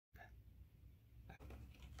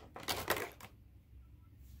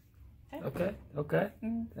Okay.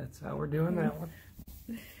 That's how we're doing that one.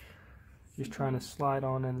 Just trying to slide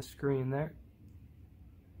on in the screen there.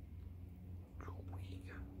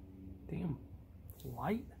 Damn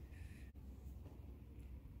light.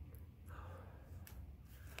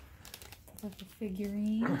 Like a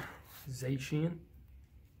figurine. Zacian.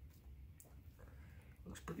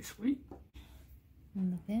 Looks pretty sweet.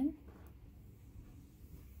 And the pin.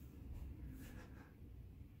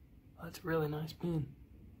 That's a really nice pin.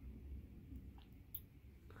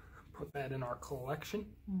 Put that in our collection.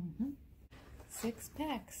 6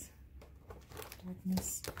 packs.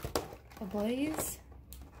 Darkness Ablaze.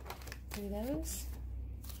 3 of those.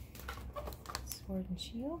 Sword and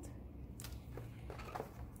Shield.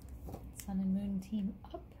 Sun and Moon Team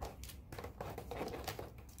Up.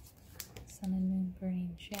 Sun and Moon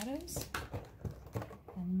Burning Shadows.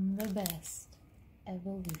 And the best,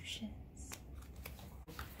 Evolutions.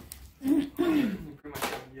 You pretty much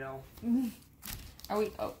have to yell. Are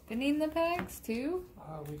we opening the packs too?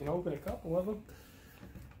 We can open a couple of them.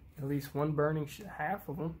 At least one burning half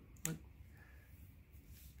of them.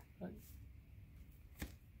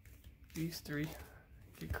 These 3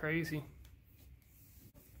 get crazy.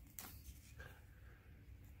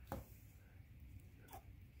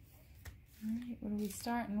 Alright, what are we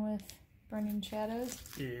starting with? Burning Shadows?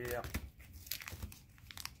 Yeah.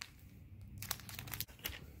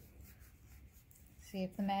 See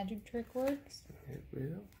if the magic trick works. It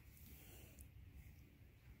will.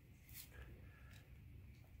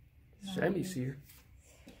 Semi-seer.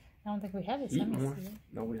 I don't think we have a Eat more. semi-seer.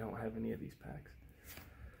 No, we don't have any of these packs.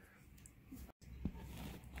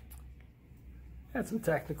 Had some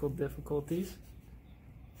technical difficulties.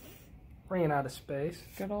 Ran out of space.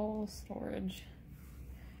 Good old storage.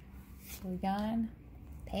 We got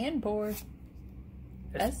Panpour.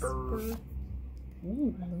 Esper.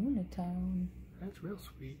 Ooh, Lunatone. that's real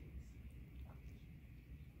sweet.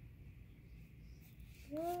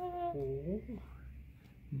 Oh.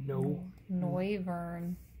 No.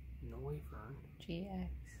 Noivern. Noivern. GX.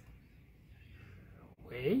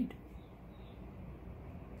 Wait.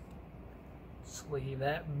 Sleeve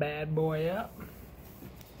that bad boy up.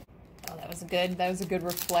 Oh, that was a good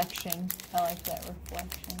reflection. I like that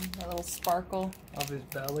reflection. That little sparkle. Of his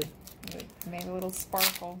belly. It made a little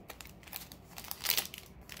sparkle.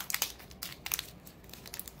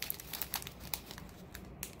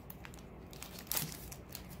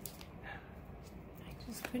 I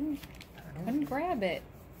just couldn't grab it.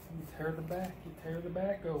 You tear the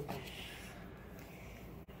back open.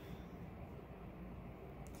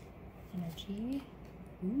 Energy.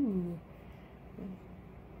 Ooh.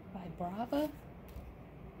 Vibrava.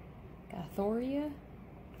 Gathoria.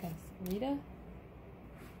 Gathrita.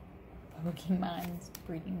 Pokemon's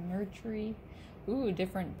Breeding Nurtury. Ooh,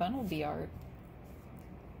 different Bunnelby art.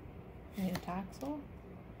 Newtoxel.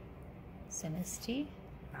 Sinistea.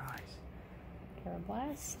 Nice.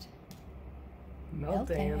 Carablast.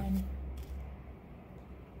 Meltan.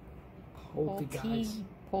 Poltegeist.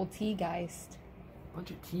 Poltegeist.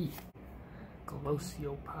 Bunch of teeth.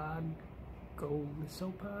 Glossiopod.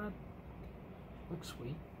 Golisopod. Looks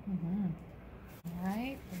sweet.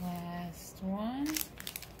 Alright, last one.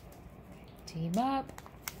 Team up.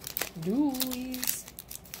 Dualies.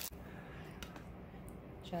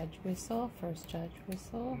 Judge Whistle. First Judge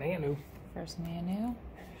Whistle. Manu. First Manu.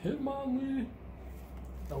 Hitmonlee.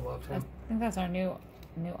 I love him. I think that's our new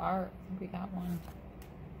art. I think we got one.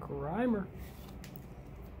 Grimer.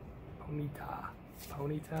 Ponyta.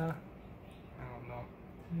 I don't know.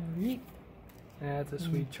 Mareep. That's a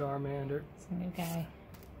sweet Charmander. It's a new guy.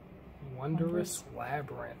 Wondrous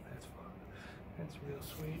Labyrinth. That's fun. That's real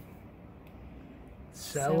sweet.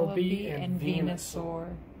 Celebi and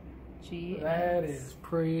Venusaur. GX. That is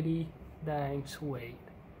pretty dang sweet.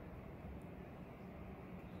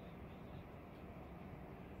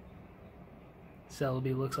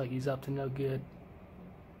 Celebi looks like he's up to no good.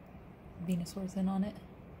 Venusaur's in on it.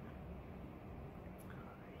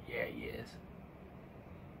 Yeah, he is.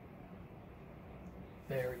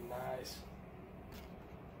 Very nice.